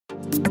Here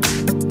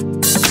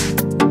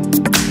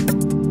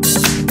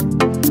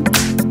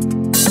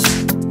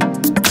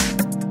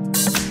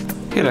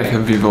I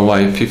have VIVO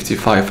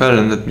Y55L,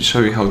 and let me show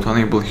you how to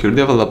enable here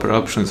developer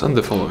options on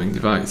the following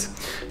device.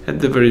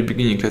 At the very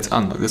beginning, let's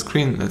unlock the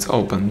screen, let's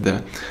open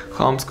the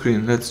home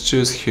screen, let's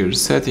choose here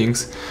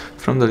settings.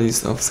 From the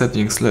list of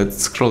settings, let's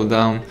scroll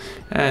down,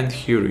 and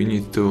here you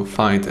need to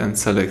find and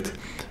select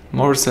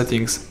more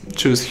settings,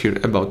 choose here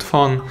about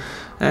phone,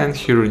 and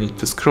here you need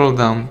to scroll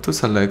down to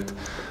select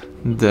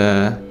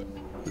the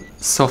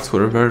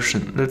software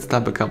version. Let's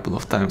tap a couple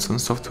of times on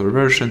software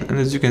version, and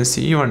as you can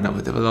see, you are now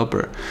a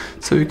developer.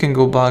 So you can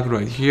go back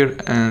right here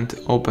and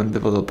open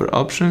developer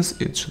options.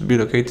 It should be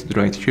located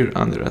right here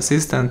under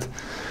assistant.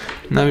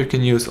 Now you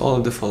can use all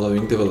of the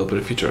following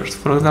developer features.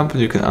 For example,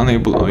 you can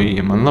enable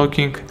OEM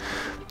unlocking.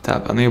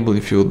 Tap enable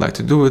if you would like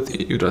to do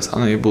it. You just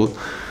enable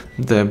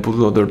the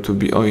bootloader to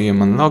be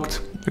OEM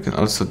unlocked. You can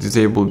also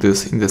disable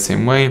this in the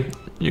same way.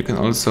 You can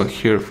also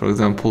here, for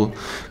example,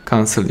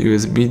 cancel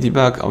USB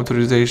debug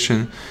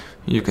authorization.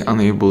 You can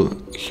enable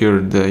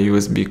here the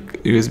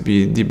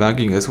USB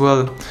debugging as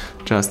well.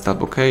 Just tap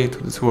OK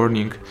to this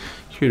warning.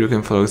 Here you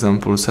can, for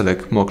example,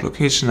 select mock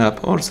location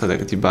app or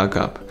select debug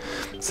app.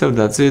 So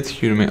that's it.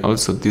 Here you may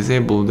also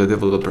disable the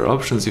developer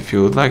options if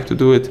you would like to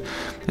do it.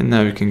 And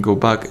now you can go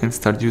back and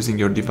start using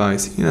your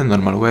device in a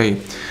normal way.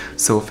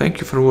 So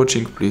thank you for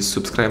watching. Please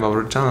subscribe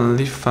our channel,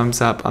 leave a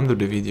thumbs up under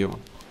the video.